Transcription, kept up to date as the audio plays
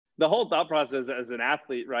the whole thought process as an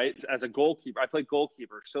athlete, right? As a goalkeeper, I play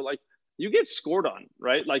goalkeeper. So like you get scored on,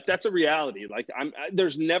 right? Like that's a reality. Like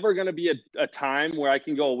there's never going to be a time where I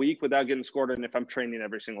can go a week without getting scored on if I'm training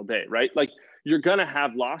every single day, right? Like you're going to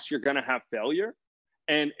have loss, you're going to have failure.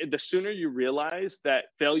 And the sooner you realize that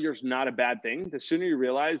failure is not a bad thing, the sooner you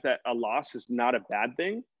realize that a loss is not a bad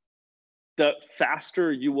thing, the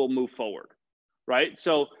faster you will move forward, right?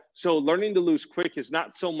 So learning to lose quick is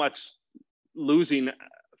not so much losing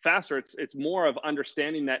faster. It's more of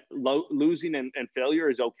understanding that losing and failure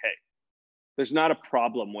is okay. There's not a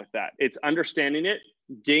problem with that. It's understanding it,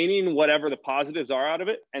 gaining whatever the positives are out of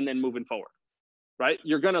it, and then moving forward, right?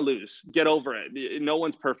 You're going to lose. Get over it. No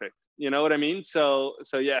one's perfect. You know what I mean? So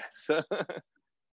yeah.